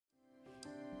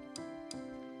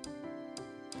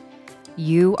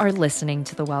You are listening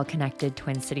to the Well-Connected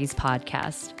Twin Cities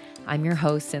podcast. I'm your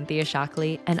host, Cynthia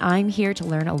Shockley, and I'm here to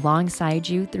learn alongside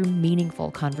you through meaningful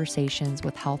conversations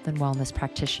with health and wellness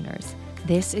practitioners.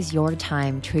 This is your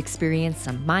time to experience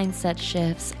some mindset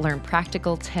shifts, learn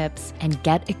practical tips, and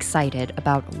get excited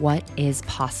about what is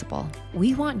possible.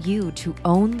 We want you to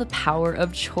own the power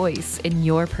of choice in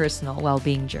your personal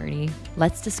well-being journey.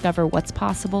 Let's discover what's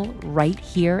possible right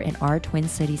here in our Twin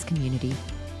Cities community.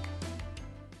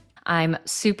 I'm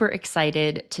super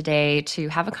excited today to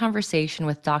have a conversation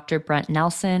with Dr. Brent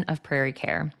Nelson of Prairie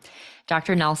Care.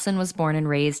 Dr. Nelson was born and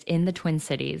raised in the Twin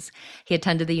Cities. He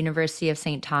attended the University of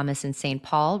St. Thomas in St.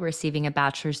 Paul, receiving a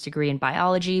bachelor's degree in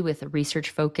biology with a research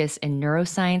focus in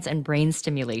neuroscience and brain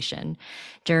stimulation.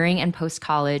 During and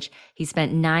post-college, he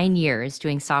spent 9 years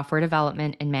doing software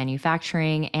development in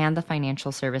manufacturing and the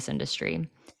financial service industry.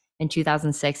 In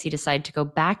 2006, he decided to go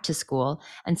back to school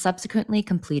and subsequently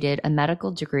completed a medical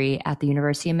degree at the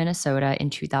University of Minnesota in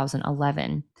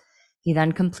 2011. He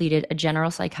then completed a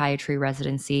general psychiatry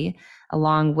residency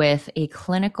along with a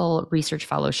clinical research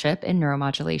fellowship in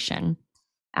neuromodulation.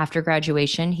 After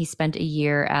graduation, he spent a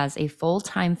year as a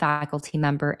full-time faculty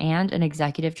member and an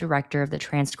executive director of the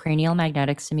Transcranial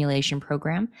magnetic stimulation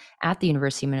program at the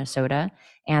University of Minnesota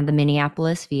and the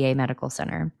Minneapolis VA Medical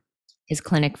Center. His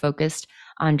clinic focused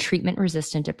on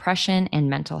treatment-resistant depression and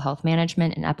mental health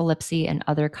management in epilepsy and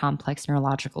other complex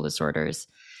neurological disorders.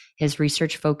 His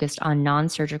research focused on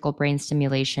non-surgical brain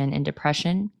stimulation in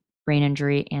depression, brain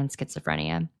injury, and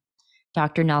schizophrenia.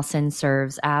 Dr. Nelson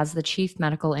serves as the Chief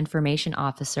Medical Information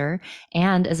Officer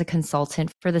and as a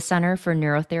consultant for the Center for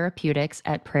Neurotherapeutics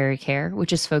at Prairie Care,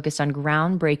 which is focused on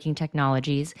groundbreaking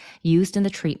technologies used in the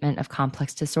treatment of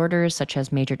complex disorders such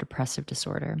as major depressive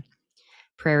disorder.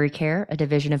 Prairie Care, a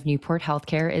division of Newport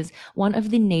Healthcare, is one of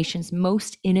the nation's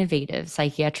most innovative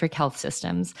psychiatric health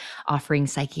systems, offering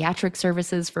psychiatric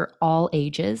services for all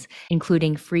ages,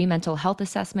 including free mental health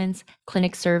assessments,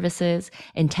 clinic services,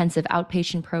 intensive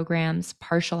outpatient programs,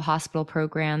 partial hospital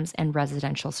programs, and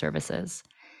residential services.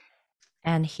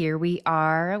 And here we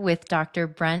are with Dr.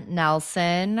 Brent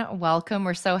Nelson. Welcome.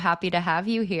 We're so happy to have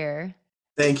you here.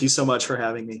 Thank you so much for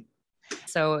having me.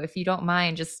 So if you don't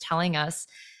mind just telling us,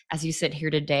 as you sit here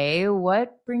today,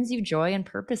 what brings you joy and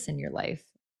purpose in your life?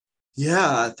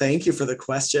 Yeah, thank you for the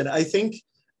question. I think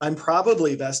I'm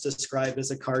probably best described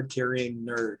as a card-carrying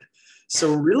nerd.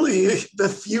 So really the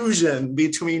fusion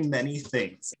between many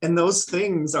things. And those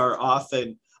things are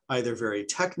often either very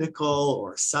technical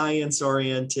or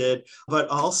science-oriented, but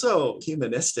also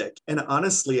humanistic. And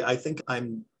honestly, I think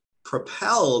I'm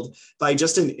propelled by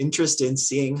just an interest in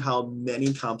seeing how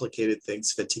many complicated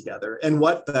things fit together. And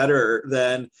what better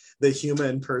than the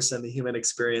human person, the human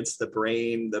experience, the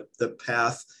brain, the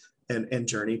path and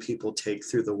journey people take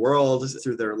through the world,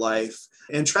 through their life,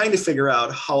 and trying to figure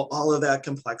out how all of that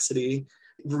complexity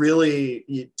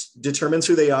really determines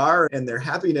who they are and their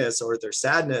happiness or their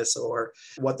sadness or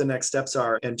what the next steps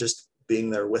are, and just being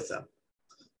there with them.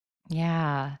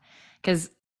 Yeah,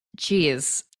 because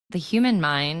geez, the human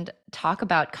mind, talk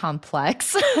about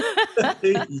complex.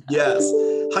 Yes.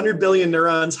 100 billion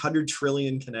neurons, 100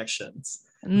 trillion connections.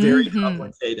 Very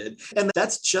complicated. And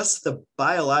that's just the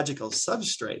biological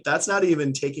substrate. That's not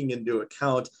even taking into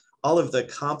account all of the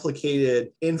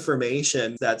complicated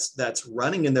information that's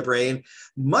running in the brain,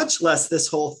 much less this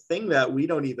whole thing that we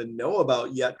don't even know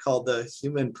about yet called the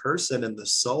human person and the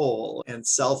soul and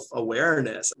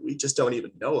self-awareness. We just don't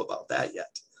even know about that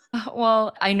yet.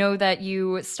 Well, I know that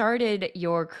you started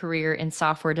your career in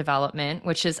software development,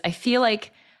 which is, I feel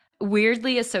like,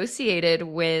 weirdly associated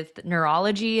with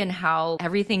neurology and how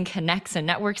everything connects and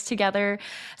networks together.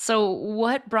 So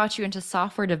what brought you into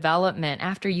software development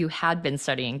after you had been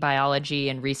studying biology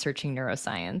and researching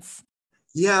neuroscience?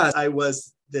 Yeah, I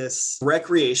was this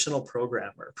recreational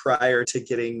programmer prior to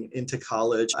getting into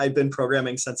college. I'd been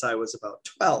programming since I was about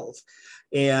 12.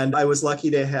 And I was lucky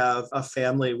to have a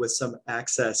family with some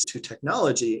access to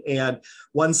technology. And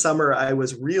one summer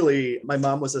my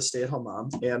mom was a stay-at-home mom.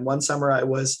 And one summer I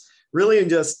was really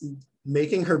just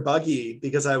making her buggy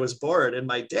because I was bored. And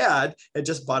my dad had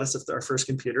just bought us our first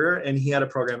computer, and he had a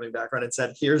programming background, and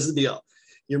said, here's the deal.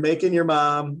 You're making your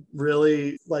mom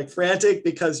really frantic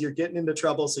because you're getting into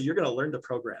trouble. So you're going to learn to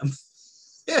program.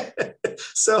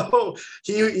 So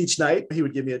each night he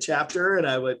would give me a chapter and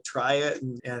I would try it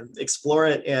and explore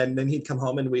it. And then he'd come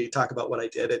home and we talk about what I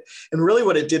did. And really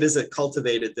what it did is it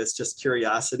cultivated this just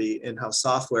curiosity in how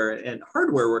software and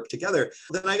hardware work together.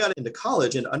 Then I got into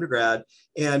college and undergrad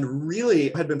and really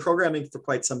had been programming for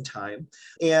quite some time.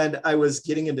 And I was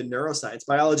getting into neuroscience,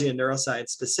 biology and neuroscience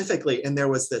specifically. And there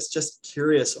was this just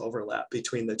curious overlap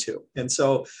between the two. And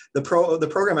so the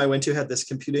program I went to had this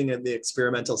computing and the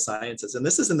experimental sciences. And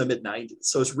this is in the mid 90s.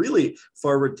 So it's really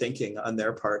forward thinking on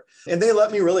their part. And they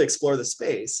let me really explore the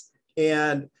space.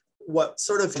 And what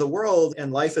sort of the world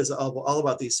and life is all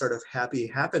about these sort of happy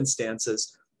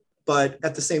happenstances. But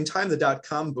at the same time, the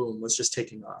dot-com boom was just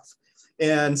taking off.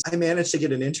 And I managed to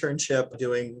get an internship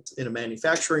doing in a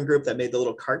manufacturing group that made the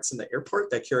little carts in the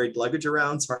airport that carried luggage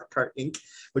around, Smart Cart Inc.,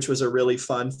 which was a really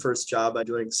fun first job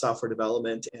doing software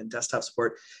development and desktop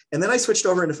support. And then I switched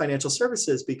over into financial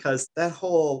services because that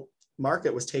whole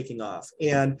market was taking off.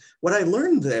 And what I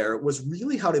learned there was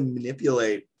really how to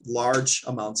manipulate large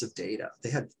amounts of data.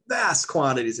 They had vast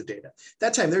quantities of data. At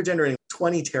that time, they're generating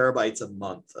 20 terabytes a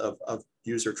month of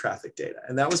user traffic data.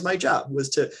 And that was my job, was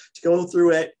to go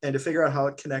through it and to figure out how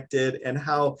it connected and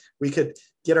how we could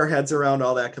get our heads around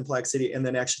all that complexity and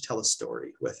then actually tell a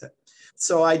story with it.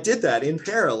 So I did that in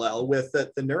parallel with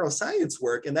the neuroscience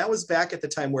work. And that was back at the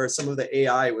time where some of the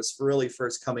AI was really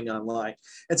first coming online.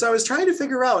 And so I was trying to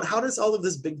figure out, how does all of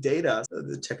this big data,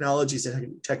 the technologies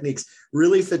and techniques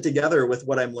really fit together with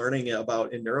what I'm learning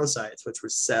about in neuroscience, which were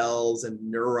cells and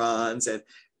neurons and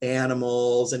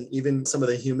animals and even some of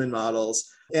the human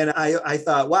models. And I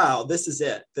thought, wow, this is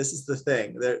it. This is the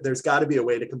thing. There's got to be a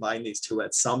way to combine these two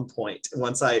at some point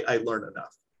once I learn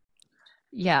enough.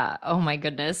 Yeah. Oh my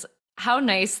goodness. How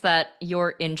nice that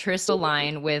your interests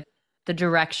align with the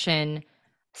direction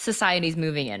society's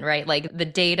moving in, right? Like the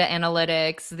data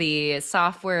analytics, the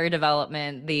software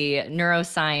development, the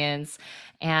neuroscience,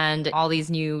 and all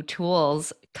these new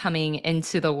tools coming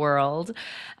into the world.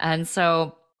 And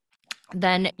so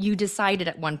then you decided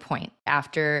at one point,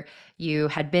 after you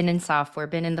had been in software,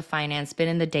 been in the finance, been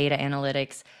in the data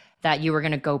analytics, that you were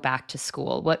going to go back to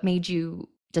school. What made you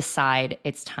decide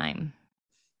it's time?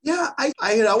 Yeah,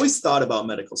 I had always thought about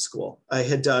medical school. I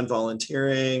had done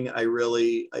volunteering. I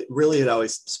really had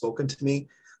always spoken to me.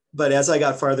 But as I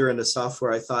got farther into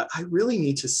software, I thought I really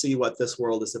need to see what this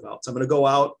world is about. So I'm going to go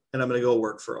out and I'm going to go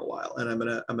work for a while. And I'm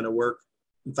going to work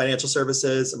in financial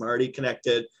services. I'm already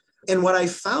connected. And what I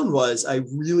found was I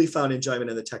really found enjoyment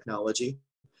in the technology,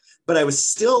 but I was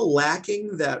still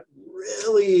lacking that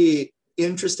really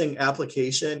interesting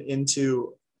application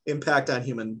into impact on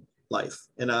human life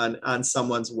and on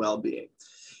someone's well-being.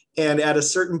 And at a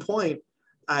certain point,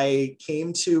 I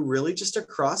came to really just a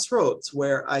crossroads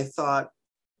where I thought,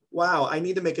 wow, I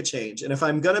need to make a change. And if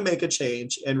I'm going to make a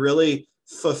change and really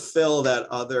fulfill that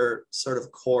other sort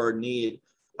of core need,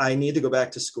 I need to go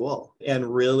back to school and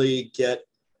really get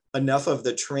enough of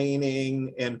the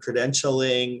training and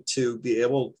credentialing to be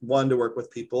able, one, to work with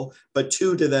people, but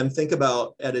two, to then think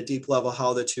about at a deep level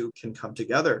how the two can come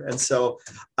together. And so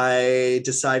I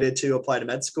decided to apply to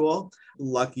med school,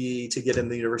 lucky to get in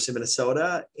the University of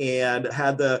Minnesota, and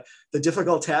had the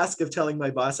difficult task of telling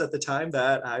my boss at the time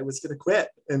that I was going to quit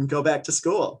and go back to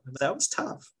school. That was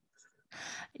tough.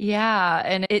 Yeah.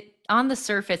 And it, on the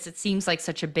surface, it seems like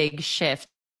such a big shift,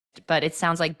 but it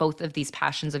sounds like both of these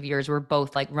passions of yours were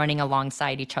both like running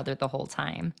alongside each other the whole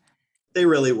time. They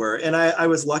really were. And I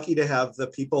was lucky to have the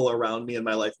people around me in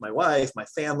my life, my wife, my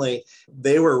family,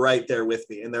 they were right there with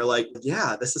me. And they're like,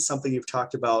 yeah, this is something you've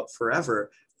talked about forever.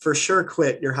 For sure,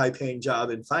 quit your high paying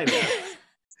job in finance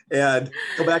and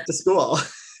go back to school.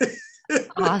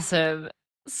 Awesome.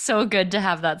 So good to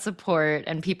have that support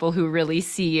and people who really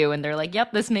see you and they're like,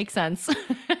 yep, this makes sense.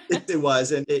 It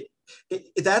was. And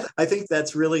that I think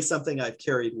that's really something I've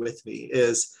carried with me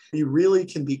is you really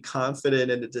can be confident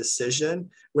in a decision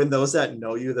when those that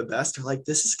know you the best are like,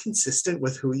 this is consistent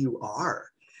with who you are.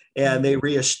 And they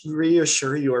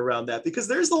reassure you around that because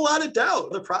there's a lot of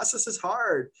doubt. The process is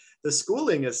hard. The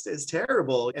schooling is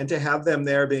terrible. And to have them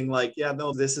there being like, yeah,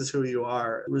 no, this is who you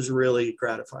are, it was really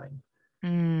gratifying.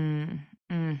 Mm,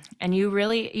 And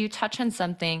you touch on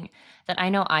something that I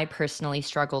know I personally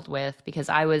struggled with because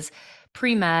I was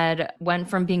pre-med, went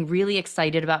from being really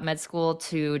excited about med school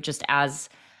to just as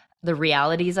the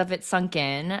realities of it sunk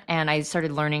in. And I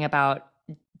started learning about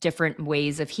different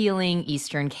ways of healing,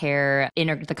 Eastern care,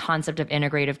 the concept of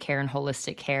integrative care and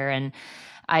holistic care. And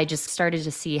I just started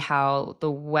to see how the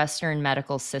Western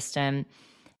medical system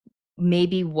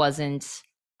maybe wasn't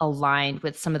aligned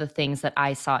with some of the things that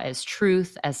I saw as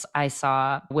truth, as I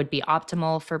saw would be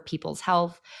optimal for people's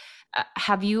health.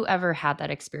 Have you ever had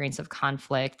that experience of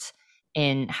conflict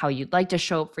in how you'd like to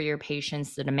show up for your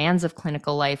patients, the demands of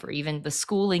clinical life, or even the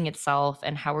schooling itself?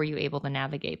 And how were you able to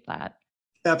navigate that?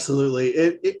 Absolutely.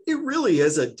 It really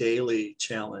is a daily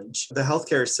challenge. The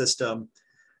healthcare system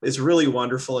is really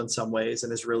wonderful in some ways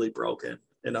and is really broken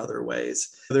in other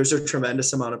ways. There's a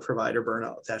tremendous amount of provider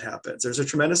burnout that happens. There's a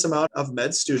tremendous amount of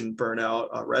med student burnout,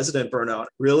 resident burnout.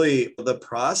 Really, the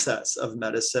process of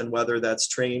medicine, whether that's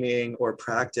training or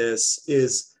practice,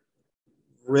 is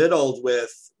riddled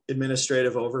with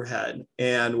administrative overhead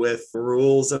and with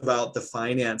rules about the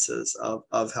finances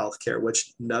of healthcare,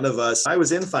 which none of us, I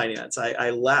was in finance, I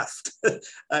left.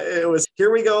 It was,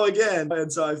 here we go again.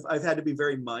 And so I've had to be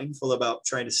very mindful about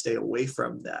trying to stay away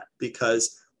from that,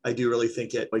 because I do really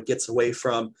think it gets away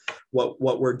from what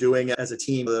we're doing as a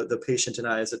team, the patient and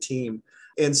I as a team.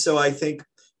 And so I think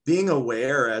being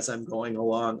aware as I'm going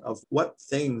along of what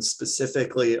things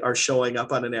specifically are showing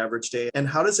up on an average day and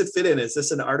how does it fit in? Is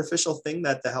this an artificial thing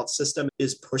that the health system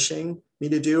is pushing me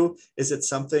to do? Is it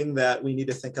something that we need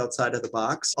to think outside of the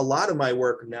box? A lot of my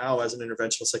work now as an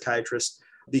interventional psychiatrist,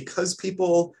 because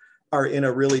people are in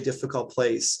a really difficult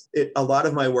place, a lot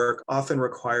of my work often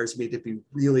requires me to be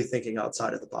really thinking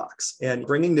outside of the box and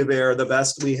bringing to bear the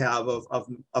best we have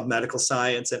of medical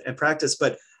science and practice,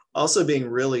 but also being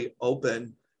really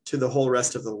open to the whole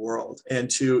rest of the world and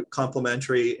to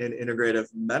complementary and integrative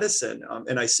medicine.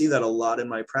 And I see that a lot in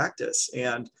my practice.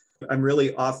 And I'm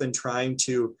really often trying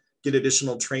to get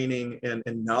additional training and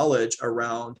knowledge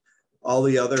around all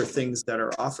the other things that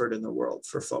are offered in the world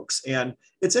for folks. And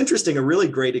it's interesting, a really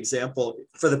great example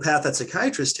for the path that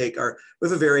psychiatrists take are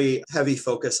with a very heavy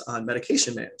focus on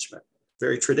medication management.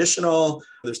 Very traditional,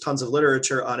 there's tons of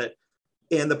literature on it.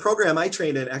 And the program I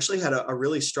trained in actually had a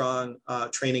really strong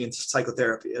training in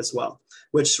psychotherapy as well,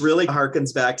 which really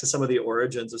harkens back to some of the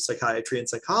origins of psychiatry and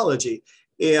psychology.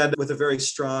 And with a very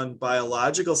strong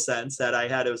biological sense that I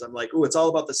had, I'm like, oh, it's all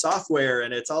about the software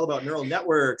and it's all about neural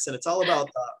networks and it's all about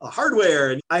the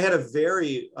hardware. And I had a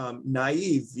very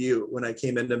naive view when I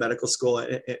came into medical school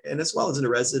and as well as into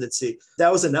residency.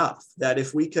 That was enough, that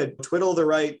if we could twiddle the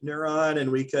right neuron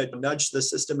and we could nudge the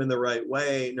system in the right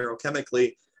way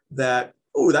neurochemically, that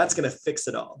that's going to fix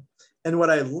it all. And what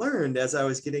I learned as I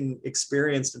was getting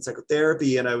experienced in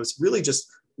psychotherapy, and I was really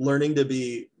just learning to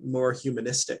be more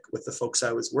humanistic with the folks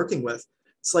I was working with,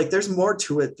 it's like there's more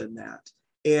to it than that.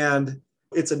 And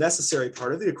it's a necessary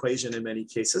part of the equation in many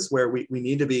cases where we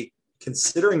need to be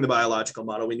considering the biological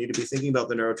model. We need to be thinking about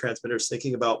the neurotransmitters,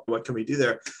 thinking about what can we do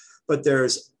there. But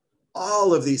there's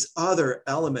all of these other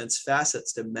elements,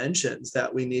 facets, dimensions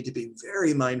that we need to be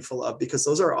very mindful of, because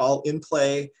those are all in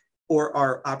play or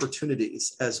are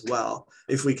opportunities as well,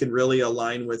 if we can really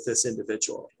align with this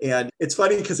individual. And it's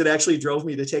funny because it actually drove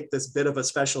me to take this bit of a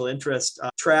special interest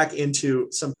track into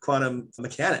some quantum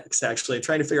mechanics, actually,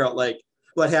 trying to figure out like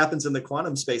what happens in the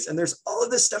quantum space. And there's all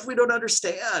of this stuff we don't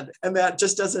understand. And that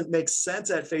just doesn't make sense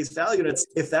at face value. And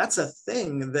if that's a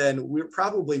thing, then we're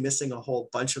probably missing a whole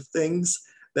bunch of things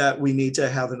that we need to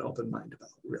have an open mind about,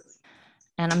 really.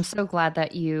 And I'm so glad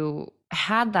that you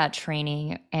had that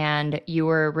training and you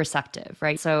were receptive,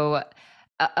 right? So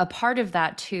a part of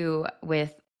that too,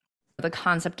 with the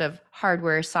concept of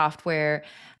hardware, software,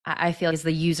 I feel is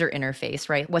the user interface,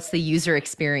 right? What's the user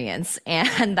experience?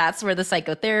 And that's where the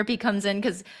psychotherapy comes in,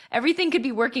 because everything could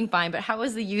be working fine, but how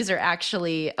is the user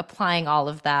actually applying all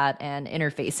of that and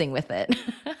interfacing with it?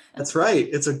 That's right.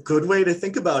 It's a good way to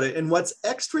think about it. And what's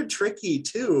extra tricky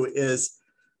too is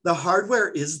the hardware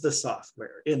is the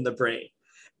software in the brain.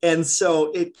 And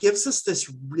so it gives us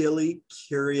this really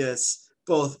curious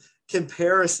both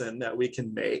comparison that we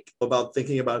can make about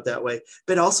thinking about it that way,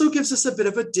 but also gives us a bit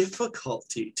of a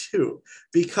difficulty too,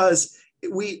 because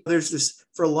there's this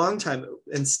for a long time,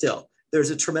 and still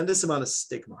there's a tremendous amount of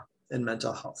stigma in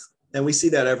mental health. And we see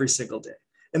that every single day.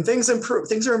 And things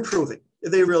are improving.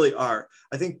 They really are.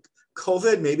 I think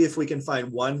COVID, maybe if we can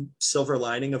find one silver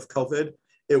lining of COVID,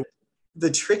 the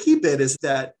tricky bit is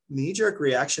that knee-jerk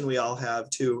reaction we all have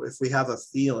to, if we have a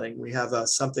feeling, we have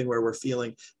something where we're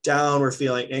feeling down, we're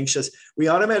feeling anxious, we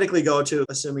automatically go to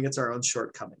assuming it's our own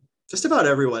shortcoming. Just about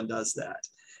everyone does that.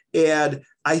 And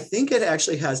I think it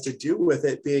actually has to do with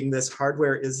it being this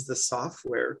hardware is the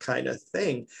software kind of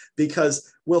thing,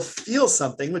 because we'll feel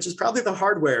something, which is probably the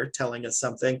hardware telling us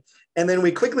something. And then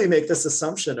we quickly make this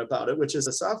assumption about it, which is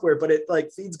the software, but it like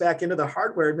feeds back into the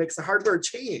hardware and makes the hardware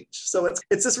change. So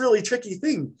it's this really tricky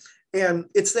thing. And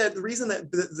it's that reason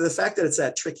that the fact that it's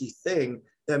that tricky thing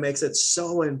that makes it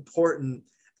so important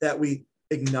that we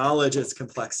acknowledge its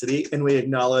complexity and we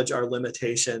acknowledge our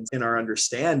limitations in our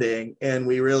understanding. And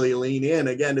we really lean in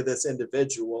again to this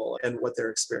individual and what their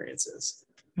experience is.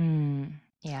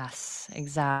 Yes,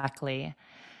 exactly.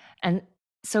 And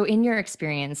so in your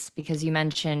experience, because you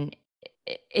mentioned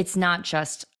it's not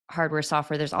just hardware,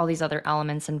 software, there's all these other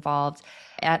elements involved.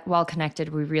 At Well Connected,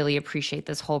 we really appreciate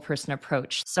this whole person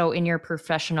approach. So in your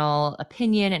professional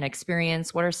opinion and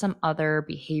experience, what are some other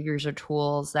behaviors or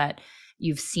tools that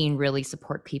you've seen really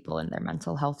support people in their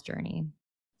mental health journey?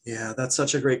 Yeah, that's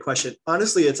such a great question.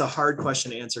 Honestly, it's a hard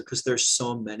question to answer because there's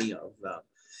so many of them.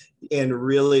 And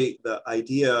really, the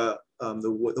idea,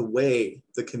 the way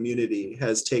the community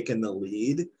has taken the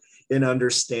lead in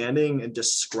understanding and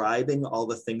describing all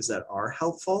the things that are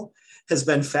helpful has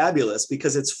been fabulous,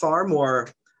 because it's far more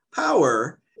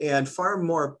power and far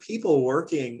more people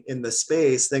working in the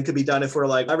space than could be done if we're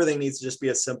like, everything needs to just be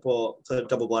a simple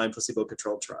double-blind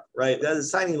placebo-controlled trial, right? That's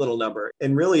a tiny little number.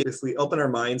 And really, if we open our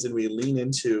minds and we lean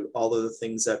into all of the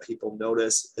things that people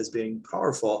notice as being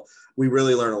powerful, we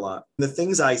really learn a lot. The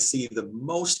things I see the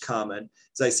most common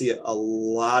is I see a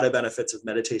lot of benefits of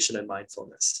meditation and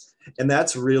mindfulness. And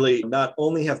that's really, not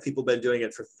only have people been doing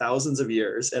it for thousands of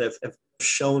years and have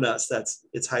shown us that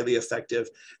it's highly effective,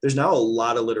 there's now a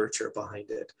lot of literature behind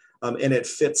it. And it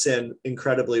fits in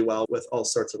incredibly well with all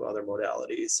sorts of other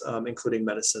modalities, including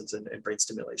medicines and brain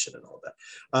stimulation and all of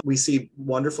that. We see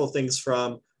wonderful things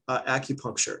from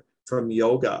acupuncture, from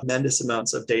yoga, tremendous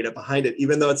amounts of data behind it,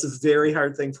 even though it's a very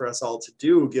hard thing for us all to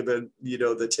do, given,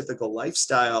 the typical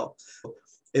lifestyle.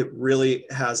 It really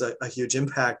has a huge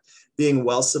impact. Being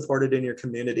well supported in your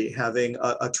community, having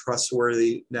a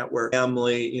trustworthy network,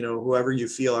 family, whoever you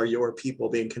feel are your people,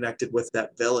 being connected with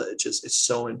that village is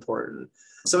so important.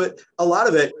 So a lot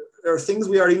of it are things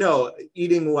we already know: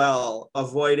 eating well,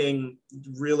 avoiding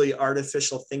really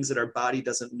artificial things that our body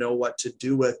doesn't know what to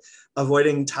do with,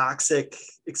 avoiding toxic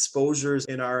exposures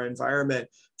in our environment,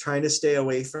 trying to stay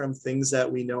away from things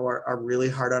that we know are really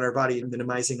hard on our body,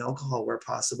 minimizing alcohol where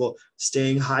possible,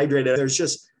 staying hydrated.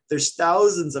 There's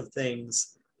thousands of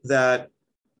things that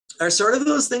are sort of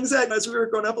those things that as we were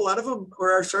growing up, a lot of them,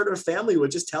 or our sort of family would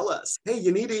just tell us, hey,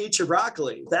 you need to eat your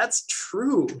broccoli. That's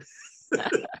true.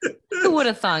 Who would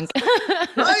have thunk?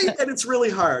 Right. And it's really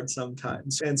hard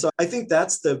sometimes. And so I think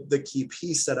that's the key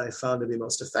piece that I found to be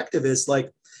most effective, is like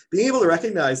being able to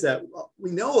recognize that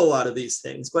we know a lot of these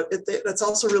things, but that's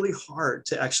also really hard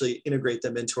to actually integrate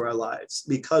them into our lives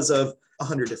because of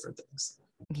 100 different things.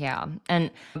 Yeah. And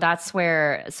that's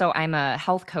where, so I'm a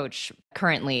health coach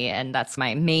currently, and that's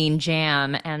my main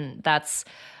jam. And that's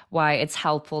why it's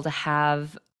helpful to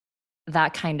have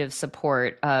that kind of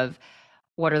support of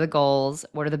what are the goals?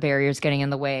 What are the barriers getting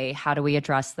in the way? How do we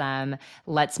address them?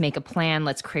 Let's make a plan.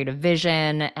 Let's create a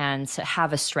vision and to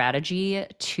have a strategy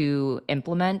to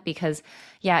implement. Because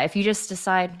yeah, if you just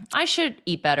decide, I should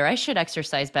eat better, I should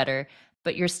exercise better,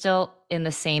 but you're still in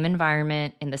the same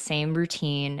environment, in the same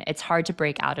routine, it's hard to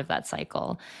break out of that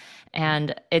cycle.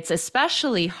 And it's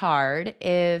especially hard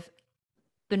if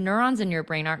the neurons in your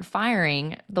brain aren't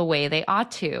firing the way they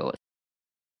ought to.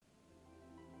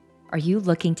 Are you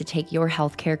looking to take your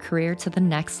healthcare career to the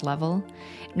next level?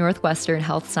 Northwestern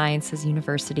Health Sciences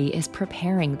University is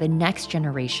preparing the next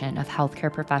generation of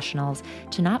healthcare professionals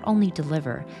to not only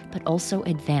deliver, but also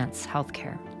advance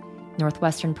healthcare.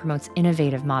 Northwestern promotes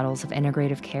innovative models of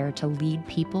integrative care to lead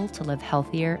people to live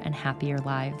healthier and happier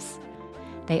lives.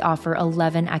 They offer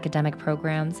 11 academic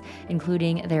programs,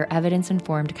 including their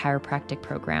evidence-informed chiropractic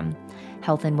program,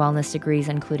 health and wellness degrees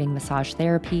including massage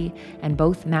therapy, and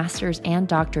both master's and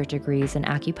doctorate degrees in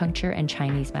acupuncture and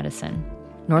Chinese medicine.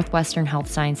 Northwestern Health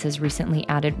Sciences recently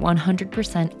added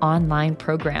 100% online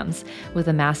programs with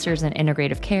a master's in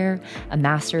integrative care, a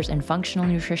master's in functional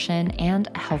nutrition, and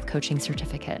a health coaching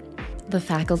certificate. The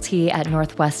faculty at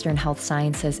Northwestern Health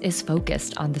Sciences is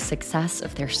focused on the success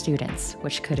of their students,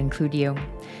 which could include you.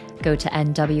 Go to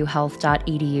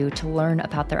nwhealth.edu to learn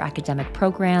about their academic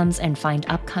programs and find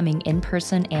upcoming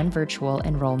in-person and virtual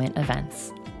enrollment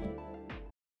events.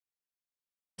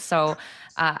 So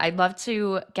I'd love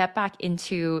to get back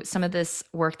into some of this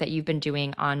work that you've been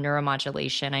doing on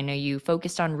neuromodulation. I know you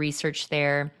focused on research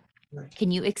there.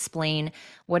 Can you explain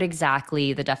what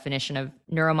exactly the definition of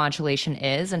neuromodulation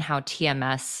is and how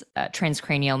TMS,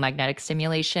 transcranial magnetic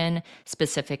stimulation,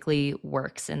 specifically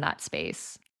works in that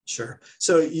space? Sure.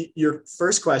 So your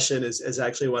first question is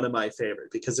actually one of my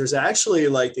favorite, because there's actually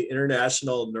like the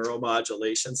International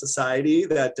Neuromodulation Society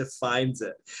that defines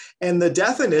it. And the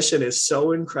definition is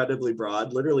so incredibly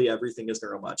broad. Literally everything is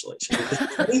neuromodulation, because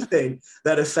it's anything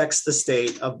that affects the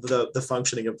state of the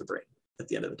functioning of the brain at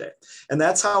the end of the day. And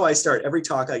that's how I start every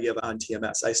talk I give on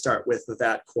TMS. I start with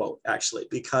that quote, actually,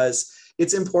 because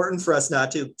it's important for us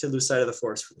not to lose sight of the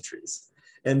forest for the trees.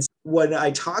 And when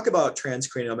I talk about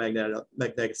transcranial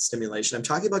magnetic stimulation, I'm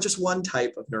talking about just one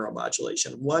type of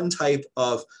neuromodulation, one type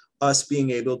of us being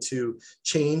able to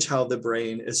change how the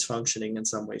brain is functioning in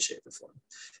some way, shape, or form.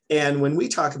 And when we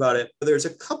talk about it, there's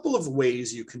a couple of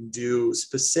ways you can do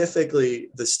specifically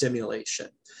the stimulation.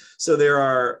 So there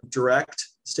are direct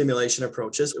stimulation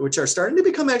approaches, which are starting to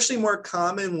become actually more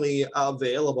commonly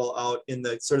available out in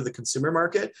the sort of the consumer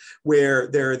market, where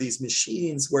there are these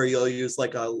machines where you'll use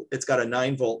it's got a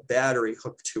 9-volt battery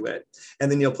hooked to it. And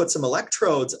then you'll put some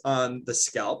electrodes on the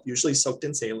scalp, usually soaked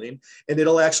in saline, and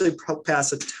it'll actually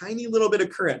pass a tiny little bit of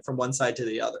current from one side to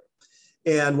the other.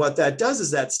 And what that does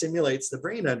is that stimulates the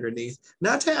brain underneath,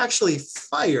 not to actually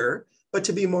fire, but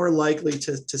to be more likely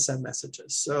to send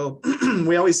messages. So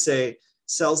we always say,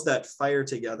 cells that fire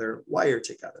together wire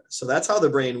together. So that's how the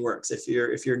brain works. If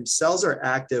your cells are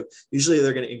active, usually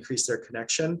they're going to increase their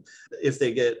connection. If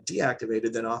they get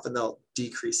deactivated, then often they'll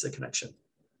decrease the connection.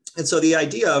 And so the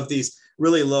idea of these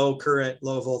really low current,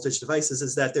 low voltage devices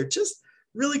is that they're just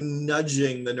really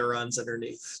nudging the neurons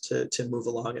underneath to move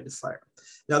along and to fire.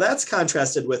 Now that's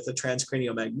contrasted with the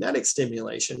transcranial magnetic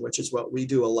stimulation, which is what we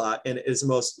do a lot and is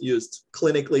most used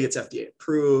clinically. It's FDA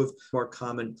approved, more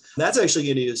common. That's actually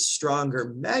going to use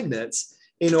stronger magnets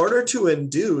in order to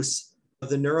induce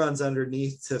the neurons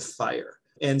underneath to fire.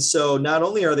 And so not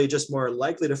only are they just more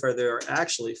likely to fire, they're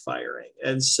actually firing.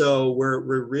 And so we're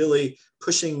really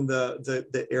pushing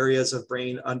the areas of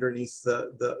brain underneath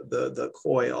the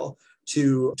coil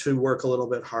to work a little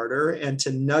bit harder and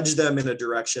to nudge them in a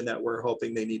direction that we're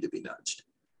hoping they need to be nudged.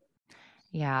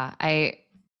 Yeah, I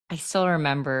still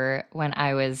remember when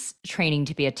I was training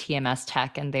to be a TMS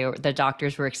tech and the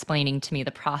doctors were explaining to me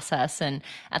the process. And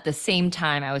at the same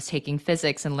time, I was taking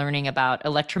physics and learning about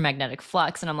electromagnetic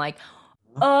flux. And I'm like,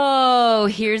 oh,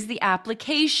 here's the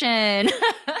application.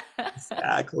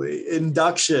 Exactly.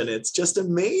 Induction. It's just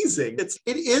amazing. It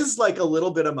is like a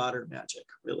little bit of modern magic,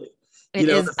 really. It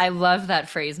is. I love that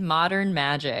phrase, modern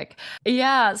magic.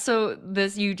 Yeah. So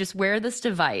you just wear this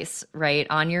device, right,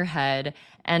 on your head.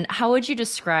 And how would you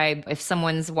describe if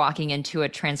someone's walking into a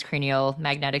transcranial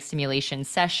magnetic stimulation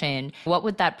session? What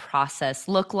would that process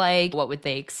look like? What would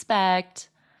they expect?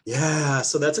 Yeah,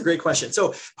 so that's a great question.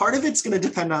 So part of it's going to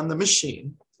depend on the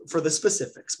machine for the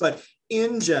specifics, but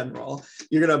in general,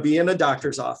 you're going to be in a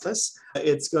doctor's office.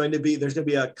 There's going to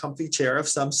be a comfy chair of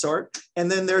some sort, and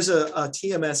then there's a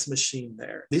TMS machine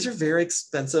there. These are very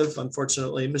expensive,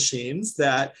 unfortunately, machines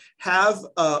that have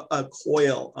a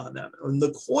coil on them. And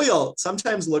the coil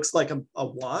sometimes looks like a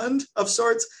wand of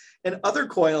sorts, and other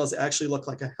coils actually look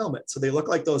like a helmet. So they look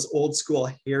like those old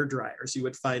school hair dryers you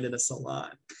would find in a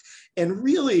salon. And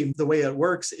really, the way it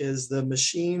works is the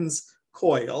machine's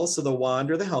coil, so the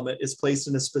wand or the helmet, is placed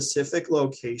in a specific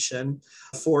location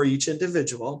for each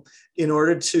individual in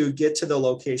order to get to the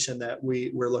location that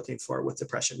we're looking for with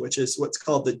depression, which is what's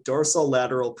called the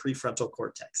dorsolateral prefrontal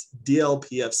cortex.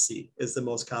 DLPFC is the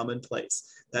most common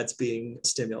place that's being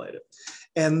stimulated.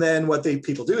 And then what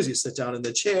people do is you sit down in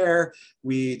the chair,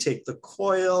 we take the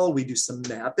coil, we do some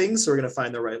mapping. So we're going to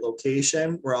find the right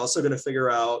location. We're also going to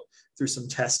figure out through some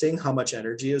testing how much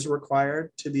energy is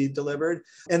required to be delivered.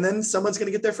 And then someone's going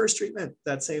to get their first treatment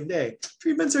that same day.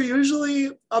 Treatments are usually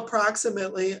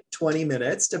approximately 20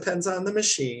 minutes, depends on the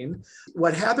machine.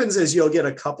 What happens is you'll get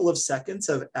a couple of seconds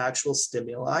of actual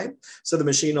stimuli. So the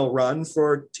machine will run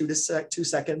for 2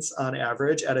 seconds on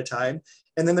average at a time.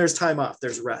 And then there's time off,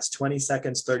 there's rest, 20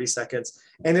 seconds, 30 seconds,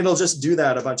 and it'll just do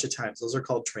that a bunch of times. Those are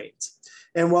called trains.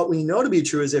 And what we know to be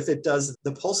true is if it does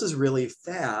the pulses really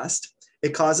fast,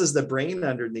 it causes the brain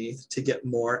underneath to get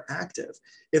more active.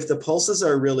 If the pulses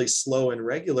are really slow and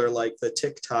regular, like the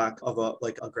tick-tock of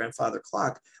a grandfather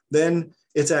clock, then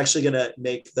it's actually going to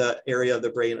make the area of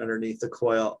the brain underneath the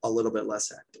coil a little bit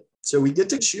less active. So we get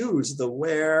to choose the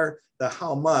where, the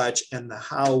how much, and the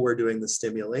how we're doing the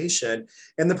stimulation.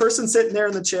 And the person sitting there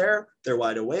in the chair, they're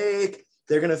wide awake.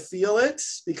 They're going to feel it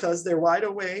because they're wide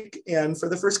awake. And for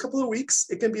the first couple of weeks,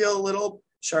 it can be a little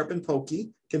sharp and pokey.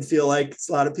 Can feel like,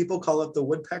 a lot of people call it the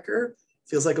woodpecker.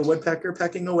 Feels like a woodpecker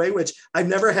pecking away, which I've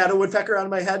never had a woodpecker on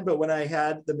my head, but when I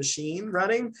had the machine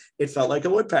running, it felt like a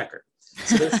woodpecker.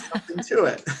 So there's something to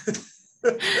it.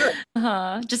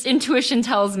 Just intuition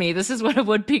tells me this is what a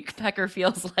woodpecker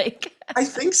feels like. I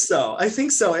think so.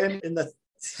 And in the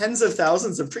tens of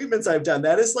thousands of treatments I've done,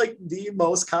 that is like the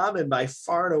most common by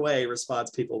far and away response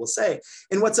people will say.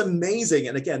 And what's amazing,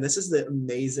 and again, this is the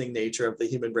amazing nature of the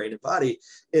human brain and body,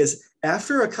 is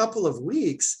after a couple of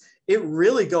weeks, it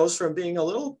really goes from being a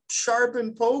little sharp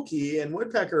and pokey and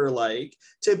woodpecker-like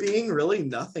to being really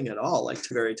nothing at all, like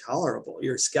very tolerable.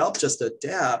 Your scalp just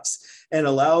adapts and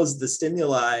allows the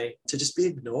stimuli to just be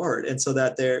ignored. And so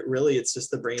that it's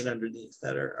just the brain underneath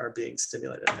that are being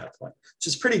stimulated at that point, which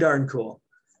is pretty darn cool.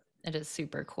 It is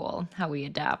super cool how we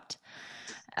adapt.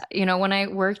 When I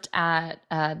worked at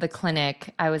the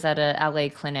clinic, I was at a LA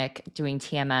clinic doing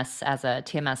TMS as a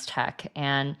TMS tech.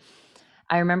 And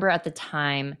I remember at the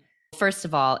time, first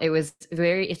of all,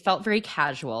 it felt very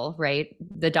casual, right?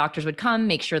 The doctors would come,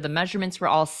 make sure the measurements were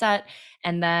all set,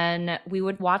 and then we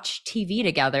would watch TV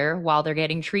together while they're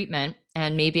getting treatment.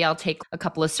 And maybe I'll take a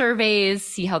couple of surveys,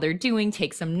 see how they're doing,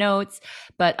 take some notes.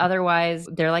 But otherwise,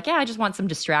 they're like, yeah, I just want some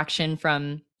distraction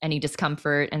from any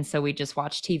discomfort. And so we just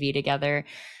watch TV together.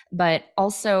 But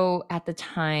also at the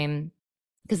time,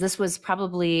 because this was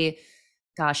probably,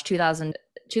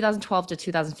 2012 to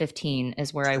 2015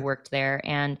 is where I worked there.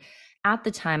 And at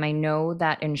the time, I know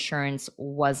that insurance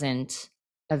wasn't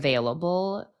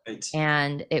available. Right.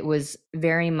 And it was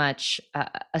very much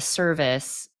a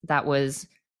service that was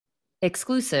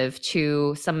exclusive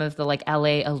to some of the like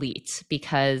LA elite,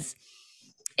 because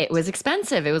it was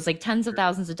expensive. It was like tens of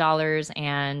thousands of dollars.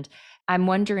 And I'm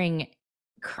wondering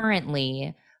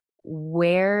currently,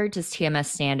 where does TMS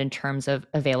stand in terms of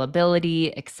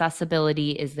availability,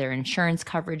 accessibility? Is there insurance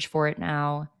coverage for it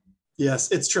now?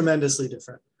 Yes, it's tremendously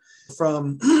different.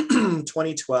 From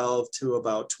 2012 to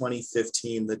about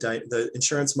 2015, the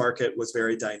insurance market was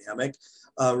very dynamic.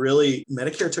 Really,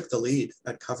 Medicare took the lead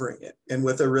at covering it, and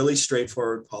with a really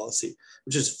straightforward policy,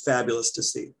 which is fabulous to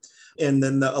see. And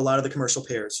then a lot of the commercial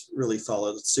payers really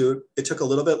followed suit. It took a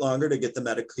little bit longer to get the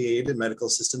Medicaid and medical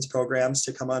assistance programs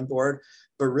to come on board.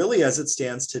 But really, as it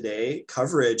stands today,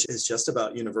 coverage is just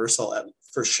about universal,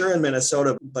 for sure in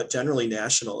Minnesota, but generally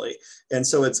nationally. And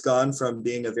so it's gone from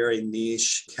being a very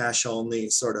niche,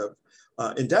 cash-only sort of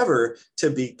endeavor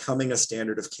to becoming a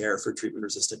standard of care for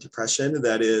treatment-resistant depression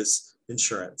that is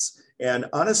insurance. And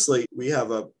honestly, we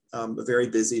have a very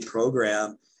busy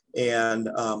program, and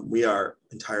we are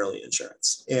entirely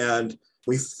insurance. And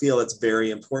we feel it's very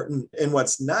important. And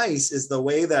what's nice is the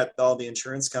way that all the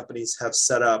insurance companies have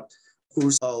set up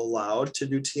who's allowed to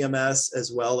do TMS,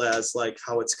 as well as like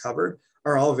how it's covered,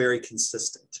 are all very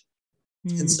consistent.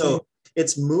 Mm-hmm. And so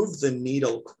it's moved the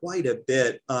needle quite a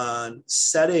bit on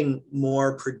setting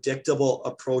more predictable,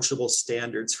 approachable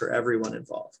standards for everyone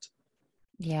involved.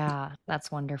 Yeah, that's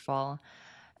wonderful.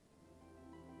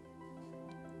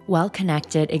 Well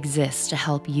Connected exists to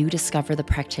help you discover the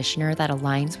practitioner that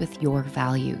aligns with your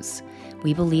values.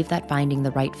 We believe that finding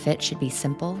the right fit should be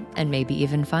simple and maybe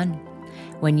even fun.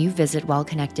 When you visit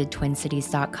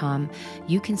wellconnectedtwincities.com,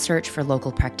 you can search for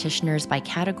local practitioners by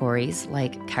categories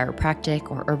like chiropractic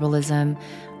or herbalism,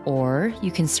 or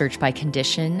you can search by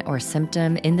condition or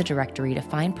symptom in the directory to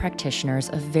find practitioners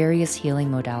of various healing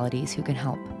modalities who can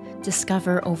help.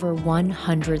 Discover over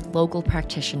 100 local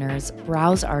practitioners,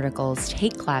 browse articles,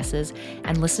 take classes,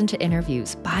 and listen to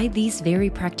interviews by these very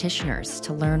practitioners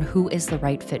to learn who is the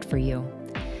right fit for you.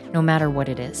 No matter what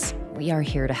it is, we are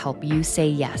here to help you say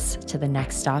yes to the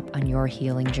next stop on your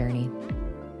healing journey.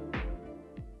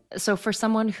 So for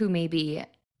someone who maybe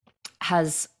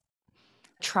has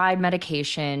tried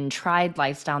medication, tried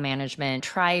lifestyle management,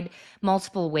 tried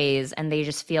multiple ways, and they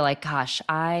just feel like, gosh,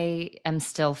 I am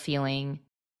still feeling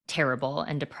terrible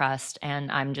and depressed, and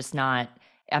I'm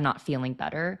not feeling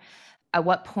better. At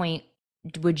what point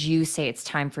would you say it's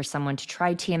time for someone to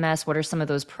try TMS? What are some of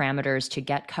those parameters to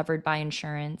get covered by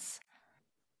insurance?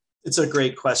 It's a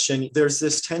great question. There's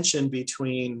this tension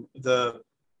between the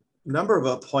number of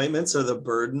appointments or the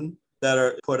burden that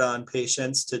are put on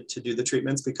patients to do the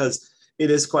treatments, because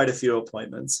it is quite a few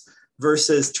appointments,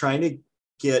 versus trying to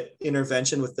get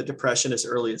intervention with the depression as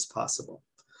early as possible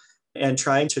and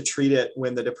trying to treat it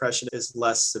when the depression is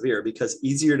less severe, because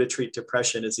easier to treat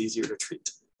depression is easier to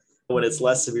treat. When it's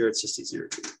less severe, it's just easier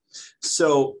to treat.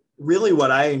 So really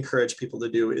what I encourage people to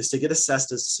do is to get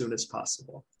assessed as soon as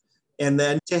possible, and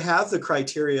then to have the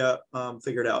criteria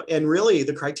figured out. And really,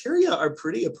 the criteria are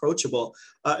pretty approachable.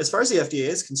 As far as the FDA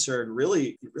is concerned, you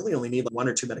really only need 1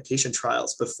 or 2 medication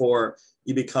trials before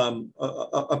you become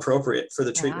appropriate for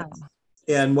the treatment. Wow.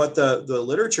 And what the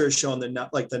literature has shown,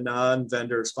 the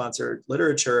non-vendor sponsored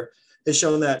literature, has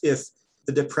shown that if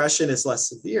the depression is less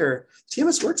severe,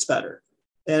 TMS works better.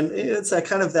 And it's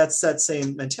that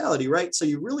same mentality, right? So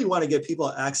you really want to get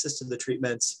people access to the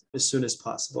treatments as soon as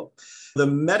possible. The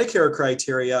Medicare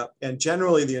criteria, and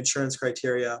generally the insurance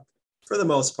criteria, for the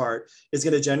most part, is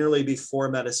going to generally be 4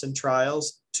 medicine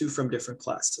trials, 2 from different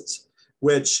classes,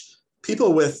 which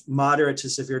people with moderate to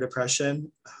severe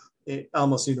depression,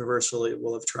 almost universally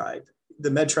will have tried. The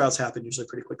med trials happen usually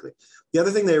pretty quickly. The other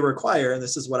thing they require, and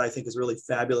this is what I think is really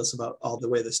fabulous about all the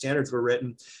way the standards were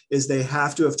written, is they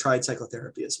have to have tried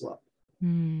psychotherapy as well.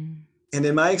 And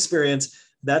in my experience,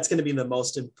 that's going to be the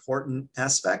most important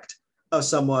aspect of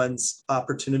someone's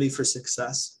opportunity for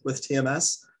success with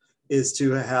TMS, is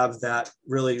to have that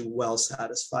really well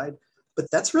satisfied. But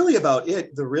that's really about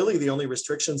it. The only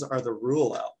restrictions are the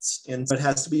rule outs. And it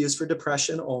has to be used for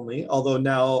depression only, although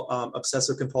now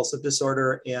obsessive compulsive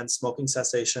disorder and smoking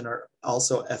cessation are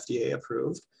also FDA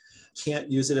approved. Can't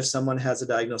use it if someone has a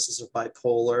diagnosis of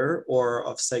bipolar or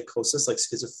of psychosis like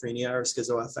schizophrenia or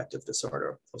schizoaffective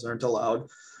disorder. Those aren't allowed.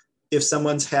 If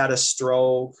someone's had a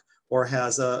stroke or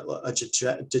has a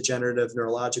degenerative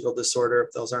neurological disorder,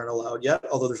 those aren't allowed yet,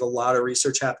 although there's a lot of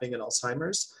research happening in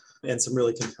Alzheimer's and some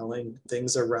really compelling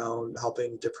things around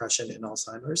helping depression in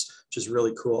Alzheimer's, which is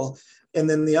really cool. And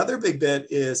then the other big bit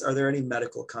is, are there any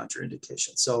medical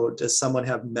contraindications? So does someone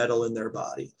have metal in their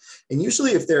body? And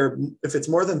usually if it's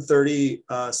more than 30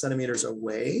 centimeters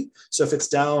away, so if it's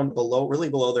down below, really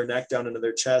below their neck, down into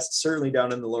their chest, certainly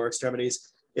down in the lower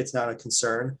extremities, it's not a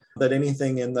concern. But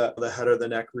anything in the head or the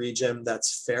neck region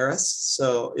that's ferrous,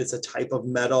 so it's a type of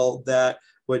metal that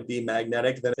would be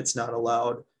magnetic, then it's not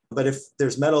allowed. But if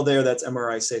there's metal there that's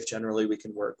MRI safe, generally we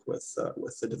can work with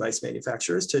the device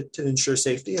manufacturers to ensure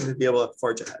safety and to be able to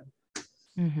forge ahead.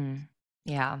 Mm-hmm.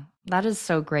 Yeah, that is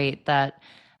so great that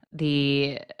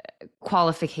the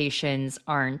qualifications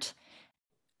aren't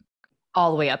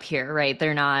all the way up here, right?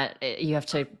 They're not, you have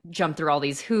to jump through all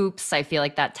these hoops. I feel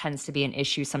like that tends to be an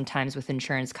issue sometimes with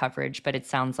insurance coverage, but it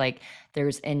sounds like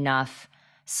there's enough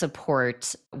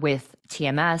support with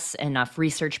TMS, enough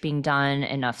research being done,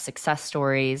 enough success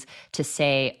stories to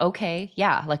say, okay,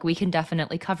 yeah, like we can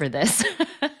definitely cover this.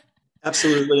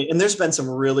 Absolutely. And there's been some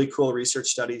really cool research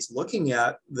studies looking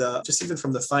at just even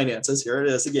from the finances. Here it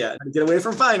is again, get away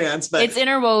from finance, but it's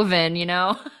interwoven, you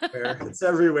know? It's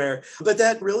everywhere. But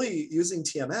that really, using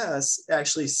TMS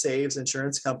actually saves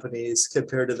insurance companies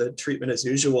compared to the treatment as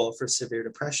usual for severe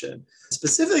depression.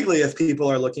 Specifically, if people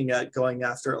are looking at going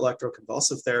after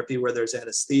electroconvulsive therapy where there's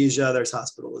anesthesia, there's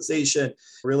hospitalization,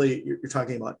 really you're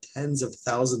talking about tens of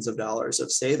thousands of dollars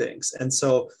of savings. And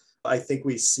so I think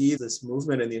we see this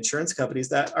movement in the insurance companies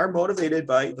that are motivated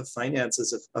by the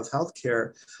finances of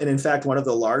healthcare. And in fact, one of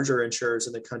the larger insurers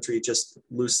in the country just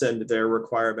loosened their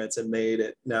requirements and made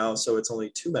it now so it's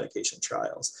only 2 medication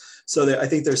trials. So I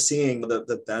think they're seeing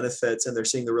the benefits and they're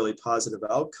seeing the really positive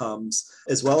outcomes,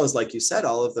 as well as, like you said,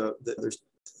 all of there's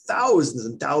thousands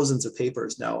and thousands of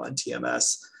papers now on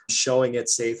TMS showing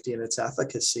its safety and its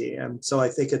efficacy. And so I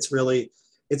think it's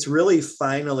really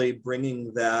finally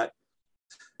bringing that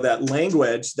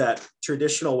language that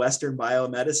traditional Western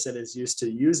biomedicine is used to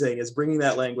using, is bringing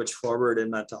that language forward in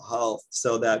mental health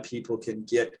so that people can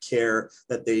get care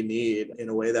that they need in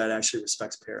a way that actually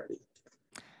respects parity.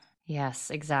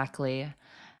 Yes, exactly.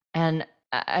 And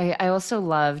I also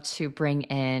love to bring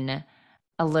in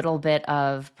a little bit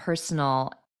of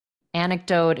personal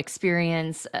anecdote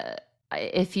experience.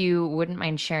 If you wouldn't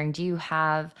mind sharing, do you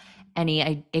have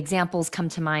any examples come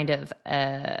to mind of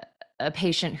a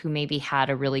patient who maybe had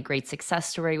a really great success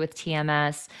story with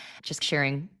TMS, just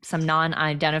sharing some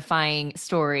non-identifying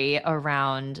story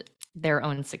around their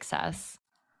own success?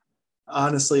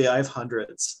 Honestly, I have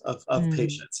hundreds of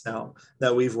patients now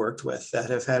that we've worked with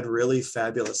that have had really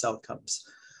fabulous outcomes.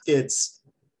 It's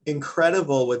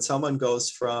incredible when someone goes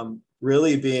from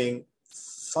really being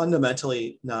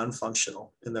fundamentally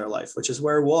non-functional in their life, which is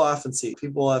where we'll often see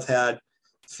people have had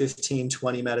 15,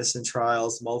 20 medicine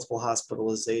trials, multiple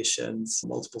hospitalizations,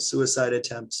 multiple suicide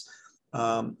attempts,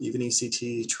 even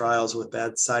ECT trials with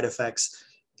bad side effects.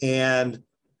 And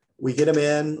we get them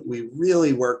in, we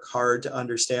really work hard to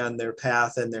understand their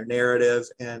path and their narrative.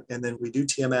 And then we do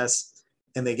TMS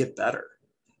and they get better.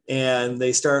 And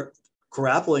they start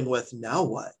grappling with, now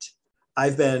what?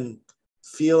 I've been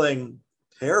feeling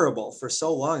terrible for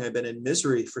so long. I've been in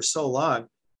misery for so long.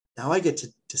 Now I get to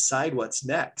decide what's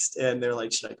next. And they're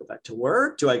like, should I go back to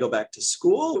work? Do I go back to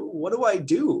school? What do I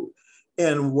do?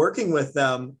 And working with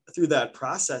them through that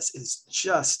process is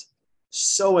just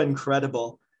so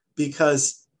incredible,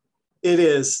 because it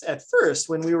is, at first,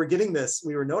 when we were getting this,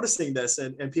 we were noticing this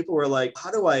and people were like,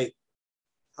 how do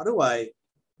I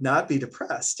not be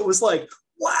depressed? It was like,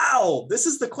 wow, this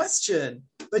is the question.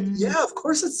 But yeah, of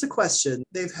course it's the question.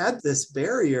 They've had this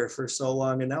barrier for so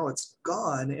long and now it's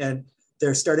gone. And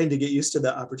they're starting to get used to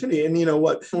the opportunity. And you know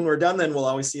what, when we're done, then we'll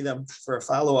always see them for a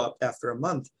follow-up after a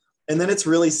month. And then it's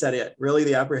really set in. Really,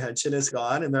 the apprehension is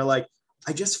gone. And they're like,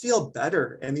 I just feel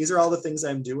better. And these are all the things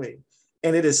I'm doing.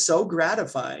 And it is so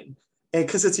gratifying And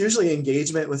because it's usually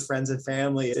engagement with friends and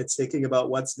family, it's thinking about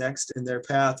what's next in their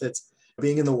path. It's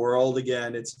being in the world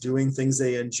again. It's doing things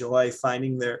they enjoy,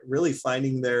 finding their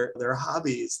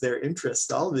hobbies, their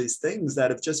interests, all of these things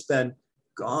that have just been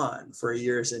gone for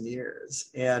years and years.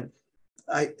 And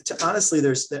honestly,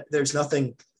 there's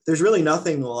really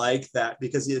nothing like that,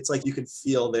 because it's like you can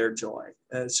feel their joy,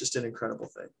 and it's just an incredible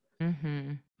thing.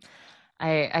 Mm-hmm.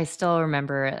 I still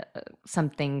remember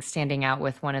something standing out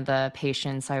with one of the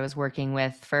patients I was working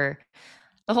with for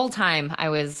the whole time I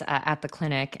was at the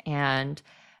clinic. And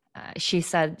she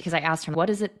said, because I asked her, what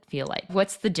does it feel like?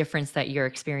 What's the difference that you're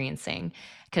experiencing?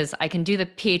 Because I can do the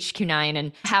PHQ-9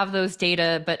 and have those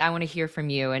data, but I want to hear from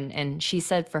you. And she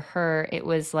said for her, it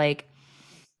was like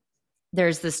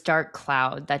there's this dark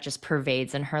cloud that just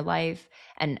pervades in her life.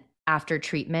 And after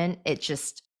treatment,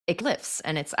 it lifts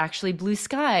and it's actually blue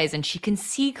skies and she can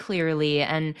see clearly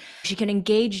and she can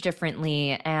engage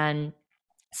differently. And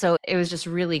so it was just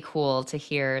really cool to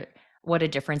hear what a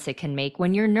difference it can make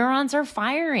when your neurons are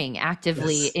firing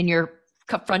actively Yes. in your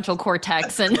frontal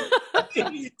cortex. And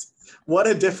what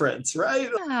a difference, right?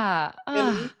 yeah,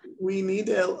 And we need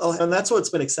to, and that's what's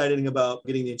been exciting about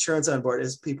getting the insurance on board,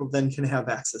 is people then can have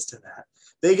access to that.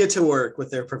 They get to work with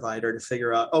their provider to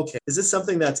figure out, okay, is this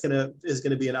something is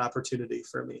going to be an opportunity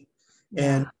for me?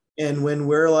 yeah. And when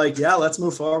we're like, yeah, let's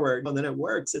move forward, and then it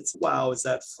works, it's, wow, is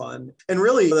that fun? And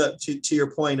really, to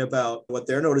your point about what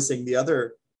they're noticing, the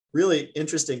other really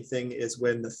interesting thing is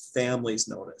when the families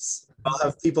notice. I'll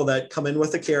have people that come in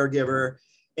with a caregiver,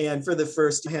 and for the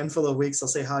first handful of weeks, I'll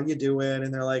say, how you doing?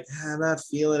 And they're like, I'm not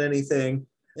feeling anything.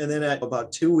 And then at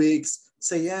about 2 weeks,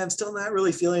 say, yeah, I'm still not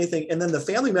really feeling anything. And then the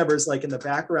family members, like in the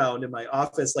background in my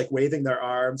office, like waving their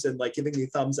arms and like giving me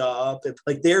thumbs up, and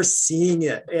like they're seeing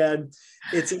it. And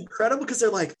it's incredible, because they're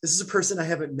like, this is a person I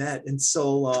haven't met in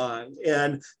so long.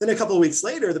 And then a couple of weeks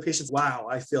later, the patient's, wow,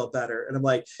 I feel better. And I'm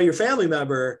like, your family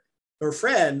member or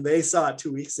friend, they saw it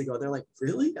 2 weeks ago. They're like,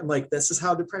 really? I'm like, this is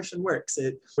how depression works.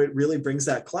 It really brings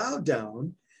that cloud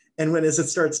down. And as it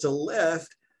starts to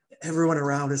lift, everyone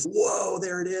around is, whoa,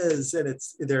 there it is. And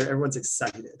everyone's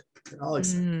excited. They're all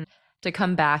excited. To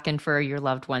come back and for your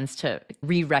loved ones to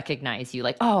re-recognize you,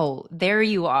 like, oh, there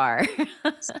you are.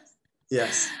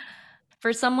 Yes.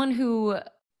 For someone who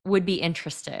would be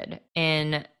interested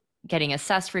in getting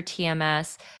assessed for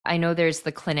TMS, I know there's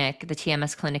the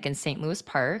TMS clinic in St. Louis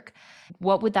Park.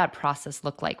 What would that process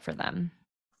look like for them?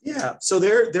 Yeah, so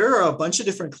there are a bunch of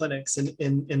different clinics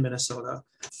in Minnesota.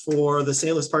 For the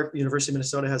St. Louis Park, University of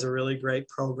Minnesota has a really great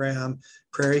program.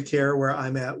 Prairie Care, where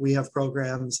I'm at, we have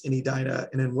programs in Edina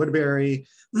and in Woodbury.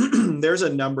 There's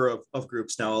a number of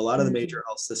groups now. A lot of the major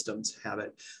health systems have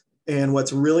it. And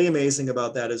what's really amazing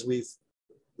about that is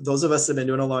those of us that have been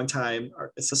doing it a long time,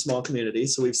 it's a small community,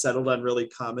 so we've settled on really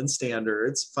common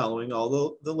standards, following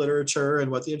all the literature and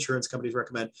what the insurance companies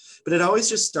recommend. But it always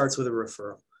just starts with a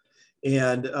referral.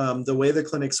 And the way the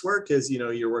clinics work is,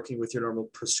 you're working with your normal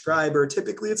prescriber.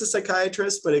 Typically, it's a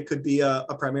psychiatrist, but it could be a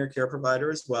primary care provider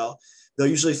as well. They'll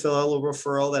usually fill out a little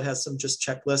referral that has some just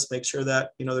checklists, make sure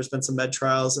that, there's been some med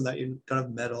trials and that you don't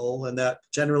have metal, and that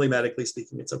generally, medically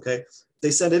speaking, it's okay.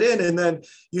 They send it in, and then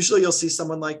usually you'll see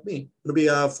someone like me. It'll be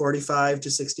a 45 to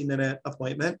 60-minute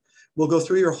appointment. We'll go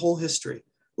through your whole history.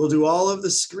 We'll do all of the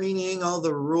screening, all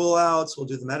the rule outs. We'll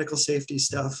do the medical safety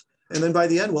stuff. And then by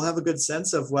the end, we'll have a good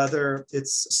sense of whether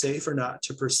it's safe or not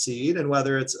to proceed, and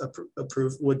whether it's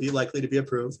approved, would be likely to be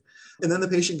approved. And then the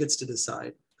patient gets to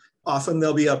decide. Often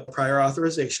there'll be a prior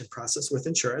authorization process with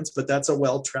insurance, but that's a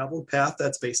well-traveled path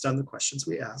that's based on the questions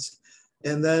we ask.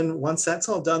 And then once that's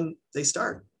all done, they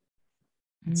start.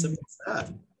 Simple as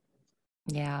that.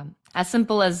 Yeah. As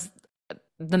simple as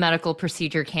the medical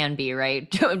procedure can be,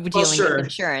 right? Dealing sure. with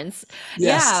insurance.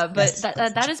 Yes, yeah, but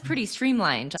yes. that is pretty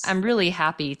streamlined. I'm really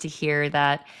happy to hear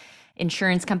that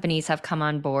insurance companies have come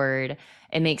on board.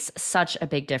 It makes such a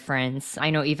big difference. I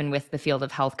know even with the field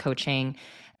of health coaching,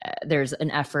 there's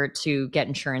an effort to get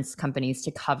insurance companies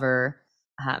to cover,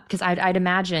 because I'd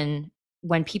imagine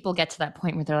when people get to that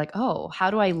point where they're like, oh, how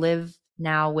do I live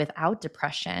now without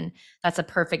depression? That's a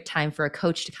perfect time for a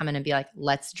coach to come in and be like,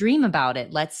 let's dream about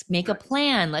it. Let's make a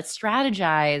plan. Let's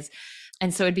strategize.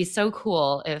 And so it'd be so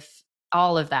cool if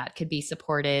all of that could be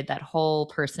supported, that whole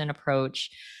person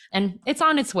approach. And it's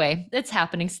on its way. It's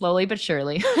happening slowly but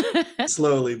surely.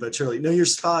 Slowly but surely. No, you're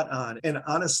spot on. And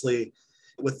honestly,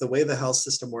 with the way the health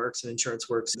system works and insurance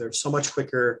works, they're so much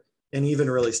quicker and even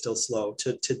really still slow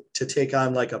to take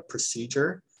on like a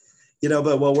procedure.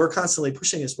 But what we're constantly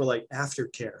pushing is we're like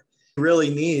aftercare. We really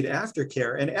need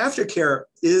aftercare. And aftercare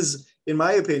is, in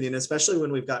my opinion, especially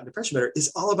when we've gotten depression better,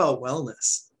 is all about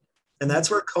wellness. And that's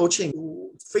where coaching,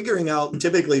 figuring out,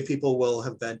 typically people will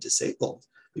have been disabled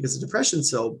because the depression's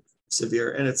so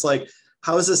severe. And it's like,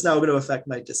 how is this now going to affect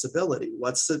my disability?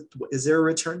 Is there a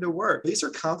return to work? These are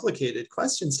complicated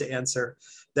questions to answer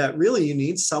that really you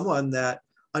need someone that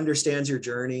understands your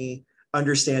journey,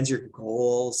 understands your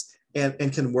goals,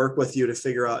 and can work with you to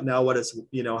figure out now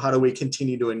how do we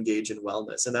continue to engage in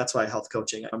wellness? And that's why health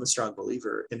coaching, I'm a strong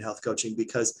believer in health coaching,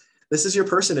 because this is your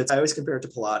person. I always compare it to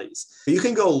Pilates. You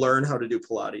can go learn how to do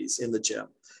Pilates in the gym,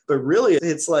 but really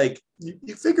it's like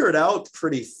you figure it out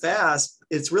pretty fast.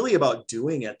 It's really about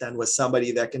doing it then with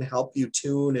somebody that can help you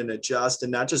tune and adjust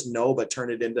and not just know, but turn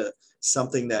it into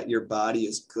something that your body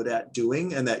is good at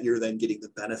doing and that you're then getting the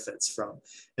benefits from.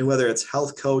 And whether it's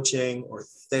health coaching or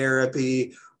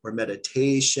therapy or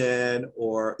meditation,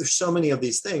 or there's so many of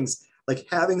these things, like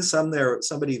having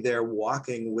somebody there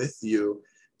walking with you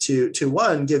to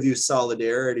one, give you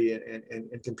solidarity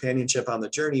and companionship on the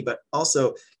journey, but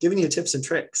also giving you tips and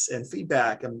tricks and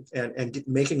feedback and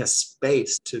making a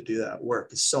space to do that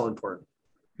work is so important.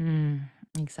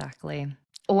 Exactly.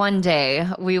 One day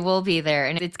we will be there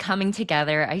and it's coming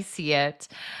together. I see it.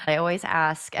 I always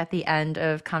ask at the end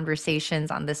of conversations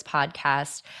on this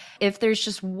podcast, if there's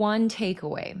just one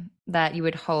takeaway that you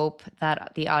would hope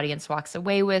that the audience walks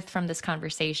away with from this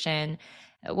conversation,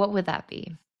 what would that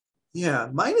be? Yeah,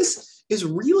 mine is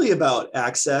really about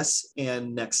access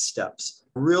and next steps.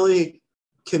 Really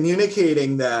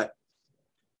communicating that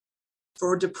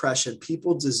for depression,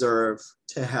 people deserve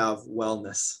to have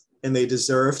wellness and they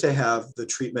deserve to have the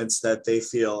treatments that they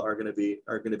feel are going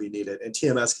to be needed. And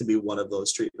TMS can be one of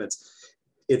those treatments.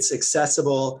 It's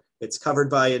accessible, it's covered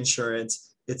by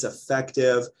insurance, it's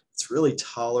effective, it's really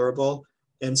tolerable.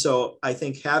 And so I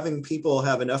think having people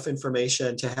have enough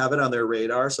information to have it on their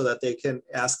radar so that they can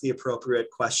ask the appropriate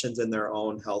questions in their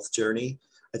own health journey,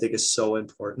 I think is so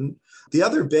important. The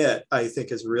other bit I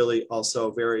think is really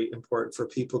also very important for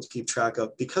people to keep track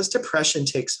of, because depression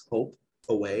takes hope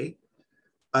away.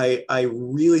 I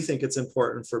really think it's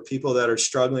important for people that are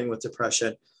struggling with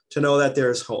depression to know that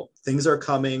there's hope. Things are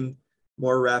coming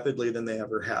more rapidly than they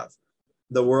ever have.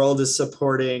 The world is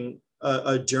supporting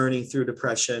a journey through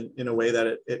depression in a way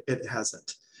that it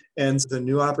hasn't. And the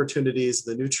new opportunities,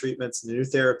 the new treatments, the new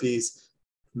therapies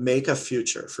make a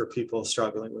future for people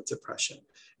struggling with depression.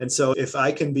 And so if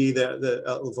I can be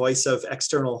the voice of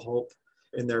external hope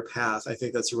in their path, I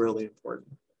think that's really important.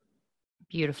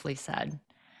 Beautifully said.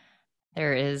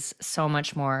 There is so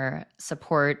much more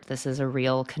support. This is a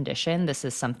real condition. This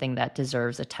is something that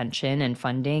deserves attention and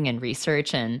funding and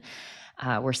research. And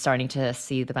we're starting to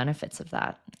see the benefits of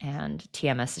that. And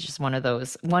TMS is just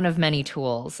one of many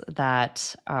tools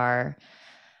that are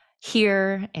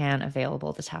here and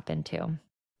available to tap into.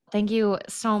 Thank you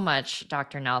so much,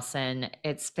 Dr. Nelson.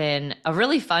 It's been a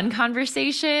really fun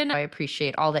conversation. I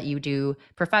appreciate all that you do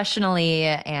professionally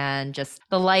and just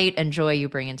the light and joy you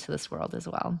bring into this world as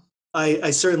well.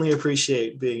 I certainly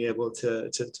appreciate being able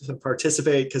to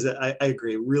participate, because I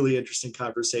agree, really interesting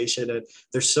conversation, and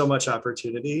there's so much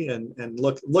opportunity and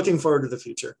looking forward to the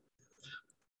future.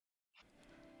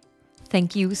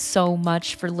 Thank you so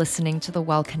much for listening to the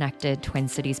Well Connected Twin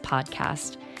Cities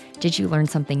podcast. Did you learn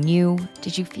something new?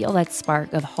 Did you feel that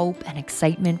spark of hope and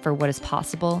excitement for what is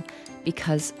possible?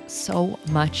 Because so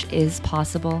much is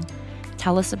possible.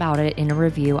 Tell us about it in a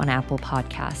review on Apple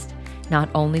Podcast. Not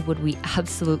only would we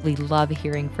absolutely love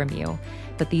hearing from you,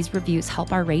 but these reviews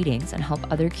help our ratings and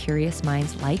help other curious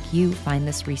minds like you find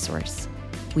this resource.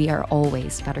 We are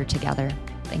always better together.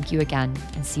 Thank you again,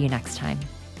 and see you next time.